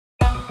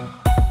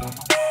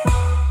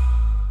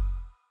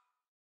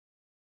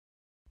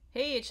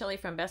Hey, it's Shelly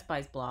from Best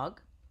Buy's blog.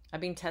 I've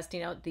been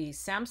testing out the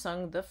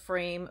Samsung The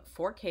Frame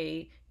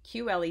 4K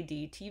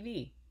QLED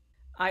TV.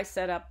 I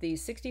set up the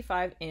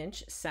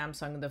 65-inch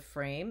Samsung The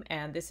Frame,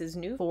 and this is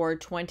new for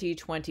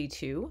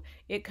 2022.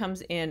 It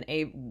comes in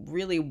a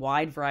really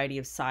wide variety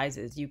of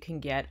sizes. You can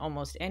get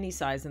almost any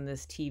size in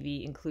this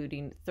TV,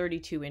 including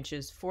 32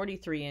 inches,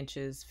 43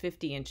 inches,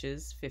 50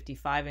 inches,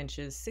 55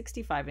 inches,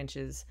 65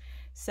 inches,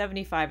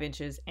 75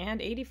 inches,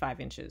 and 85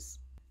 inches.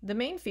 The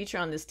main feature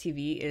on this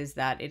TV is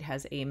that it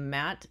has a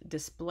matte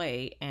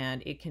display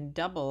and it can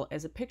double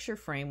as a picture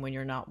frame when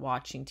you're not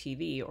watching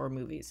TV or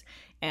movies.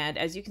 And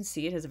as you can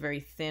see, it has a very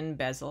thin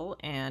bezel,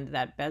 and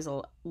that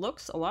bezel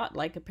looks a lot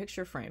like a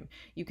picture frame.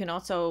 You can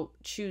also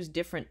choose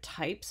different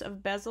types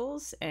of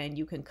bezels, and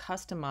you can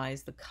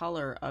customize the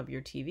color of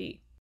your TV.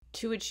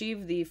 To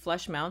achieve the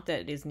flush mount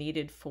that is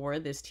needed for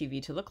this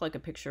TV to look like a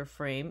picture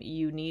frame,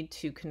 you need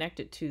to connect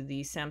it to the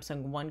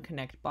Samsung One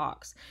Connect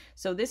box.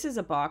 So this is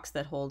a box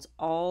that holds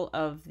all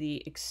of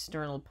the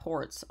external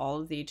ports, all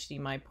of the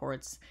HDMI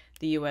ports,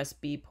 the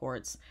USB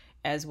ports,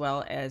 as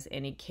well as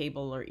any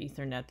cable or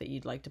Ethernet that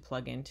you'd like to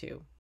plug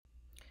into.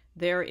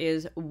 There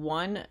is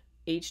one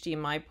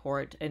HDMI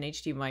port, an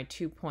HDMI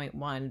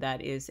 2.1,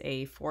 that is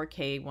a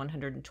 4K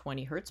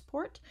 120 Hertz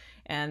port,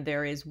 and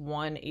there is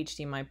one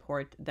HDMI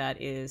port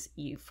that is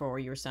for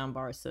your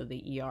soundbar, so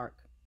the eARC.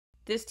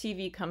 This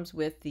TV comes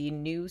with the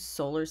new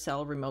solar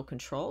cell remote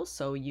control,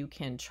 so you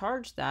can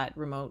charge that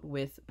remote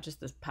with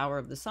just the power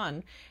of the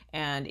sun,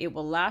 and it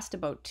will last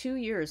about 2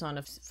 years on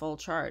a full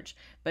charge.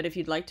 But if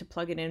you'd like to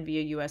plug it in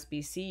via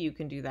USB-C, you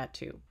can do that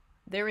too.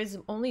 There is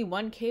only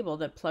one cable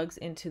that plugs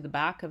into the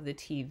back of the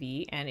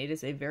TV, and it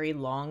is a very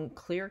long,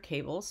 clear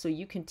cable, so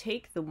you can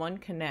take the One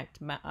Connect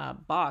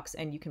box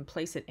and you can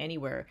place it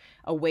anywhere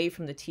away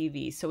from the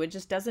TV, so it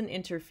just doesn't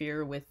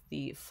interfere with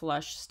the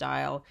flush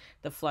style,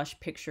 the flush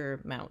picture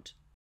mount.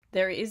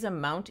 There is a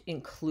mount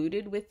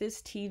included with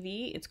this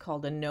TV. It's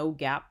called a no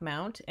gap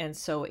mount, and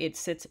so it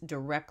sits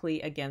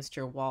directly against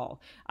your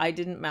wall. I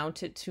didn't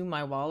mount it to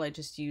my wall, I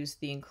just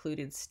used the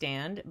included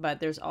stand,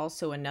 but there's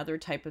also another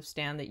type of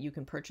stand that you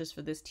can purchase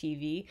for this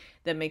TV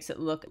that makes it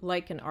look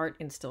like an art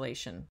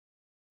installation.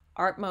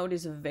 Art mode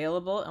is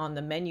available on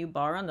the menu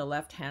bar on the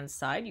left-hand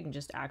side. You can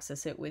just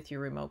access it with your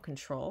remote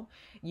control.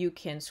 You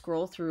can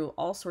scroll through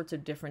all sorts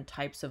of different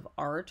types of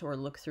art or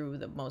look through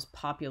the most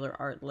popular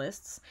art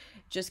lists.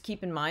 Just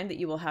keep in mind that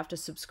you will have to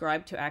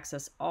subscribe to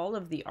access all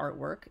of the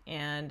artwork,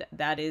 and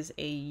that is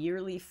a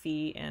yearly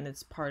fee, and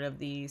it's part of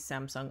the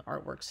Samsung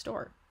Artwork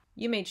store.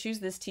 You may choose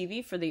this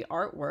TV for the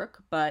artwork,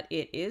 but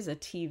it is a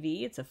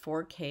TV. It's a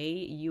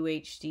 4K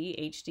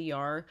UHD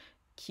HDR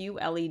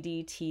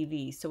QLED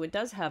TV, so it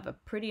does have a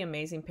pretty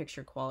amazing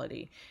picture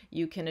quality.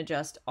 You can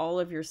adjust all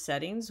of your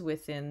settings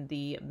within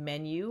the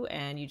menu,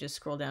 and you just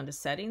scroll down to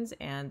settings,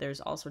 and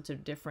there's all sorts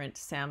of different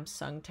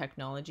Samsung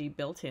technology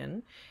built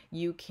in.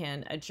 You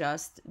can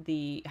adjust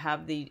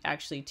have the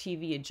actually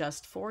TV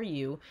adjust for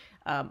you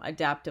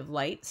adaptive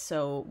light,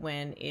 so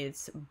when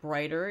it's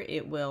brighter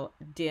it will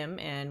dim,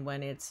 and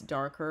when it's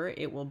darker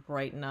it will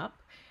brighten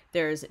up.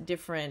 There's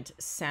different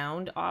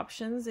sound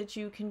options that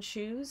you can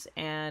choose,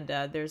 and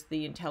there's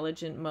the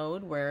intelligent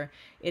mode where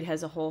it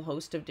has a whole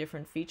host of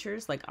different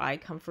features like eye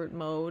comfort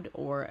mode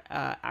or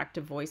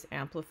active voice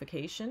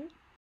amplification.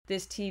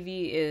 This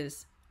TV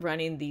is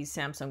running the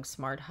Samsung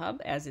Smart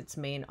Hub as its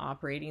main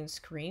operating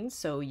screen,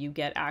 so you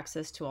get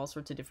access to all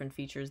sorts of different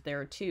features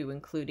there too,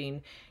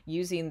 including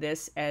using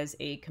this as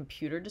a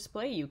computer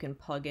display. You can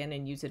plug in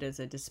and use it as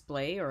a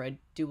display or a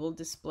dual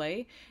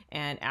display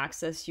and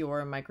access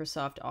your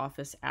Microsoft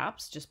Office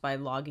apps just by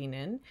logging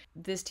in.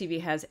 This TV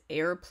has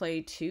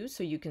AirPlay too,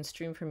 so you can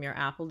stream from your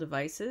Apple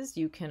devices.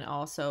 You can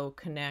also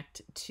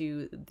connect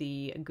to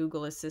the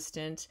Google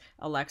Assistant,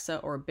 Alexa,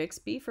 or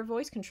Bixby for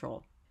voice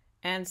control.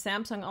 And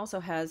Samsung also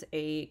has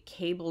a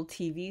cable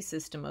TV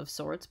system of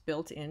sorts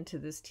built into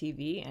this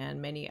TV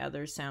and many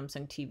other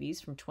Samsung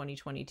TVs from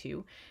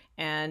 2022.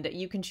 And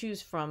you can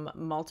choose from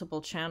multiple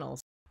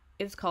channels.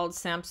 It's called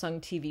Samsung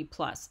TV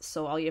Plus.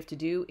 So all you have to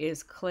do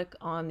is click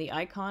on the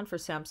icon for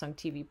Samsung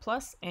TV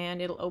Plus,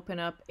 and it'll open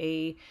up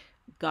a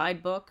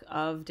guidebook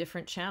of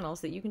different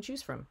channels that you can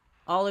choose from.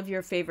 All of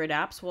your favorite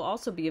apps will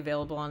also be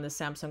available on the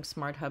Samsung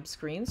Smart Hub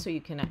screen, so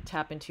you can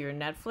tap into your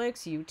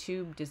Netflix,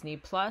 YouTube, Disney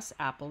Plus,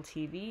 Apple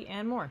TV,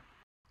 and more.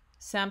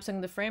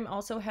 Samsung The Frame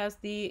also has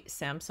the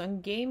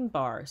Samsung Game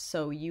Bar,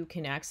 so you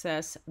can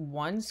access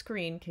one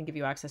screen, can give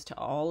you access to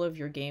all of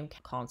your game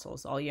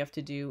consoles. All you have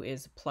to do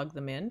is plug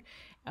them in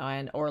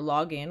or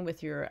log in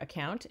with your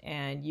account,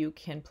 and you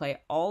can play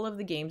all of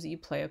the games that you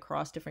play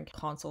across different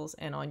consoles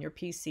and on your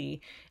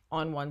PC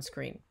on one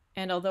screen.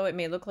 And although it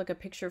may look like a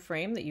picture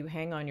frame that you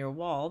hang on your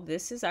wall,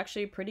 this is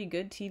actually a pretty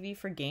good TV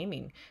for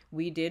gaming.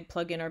 We did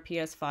plug in our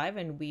PS5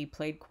 and we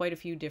played quite a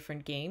few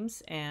different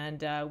games,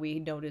 and we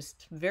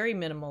noticed very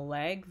minimal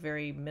lag,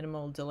 very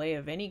minimal delay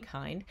of any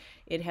kind.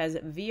 It has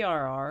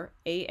VRR,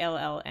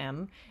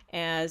 ALLM,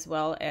 as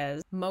well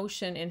as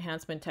motion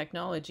enhancement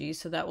technology,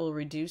 so that will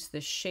reduce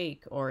the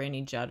shake or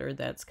any judder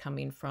that's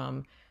coming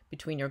from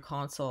between your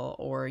console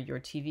or your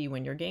TV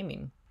when you're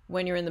gaming.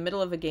 When you're in the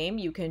middle of a game,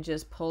 you can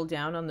just pull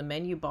down on the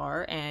menu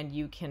bar and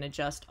you can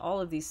adjust all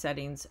of these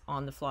settings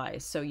on the fly.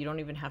 So you don't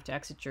even have to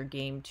exit your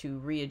game to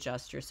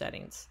readjust your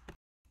settings.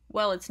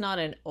 Well, it's not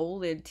an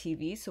OLED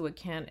TV, so it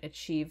can't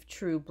achieve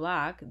true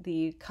black.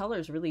 The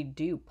colors really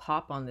do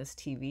pop on this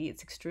TV.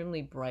 It's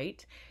extremely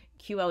bright.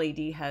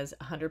 QLED has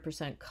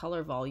 100%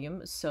 color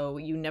volume, so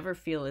you never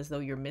feel as though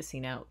you're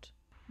missing out.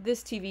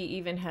 This TV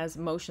even has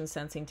motion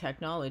sensing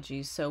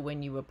technology, so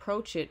when you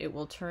approach it, it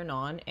will turn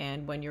on,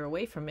 and when you're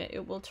away from it,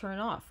 it will turn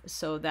off.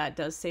 So that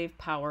does save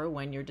power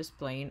when you're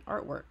displaying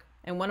artwork.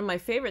 And one of my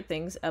favorite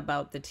things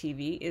about the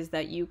TV is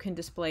that you can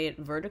display it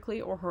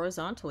vertically or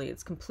horizontally.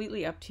 It's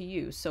completely up to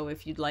you. So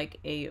if you'd like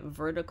a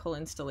vertical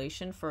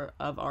installation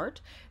of art,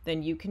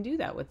 then you can do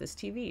that with this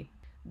TV.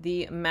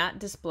 The matte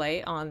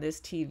display on this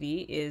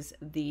TV is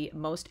the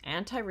most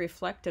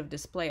anti-reflective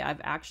display I've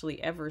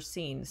actually ever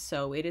seen,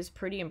 so it is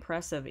pretty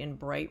impressive in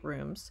bright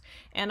rooms.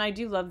 And I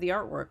do love the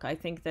artwork. I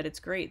think that it's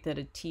great that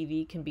a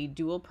TV can be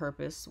dual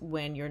purpose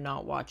when you're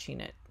not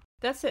watching it.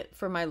 That's it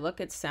for my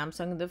look at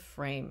Samsung the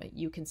Frame.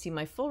 You can see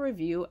my full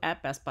review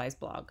at Best Buy's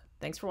blog.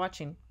 Thanks for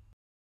watching.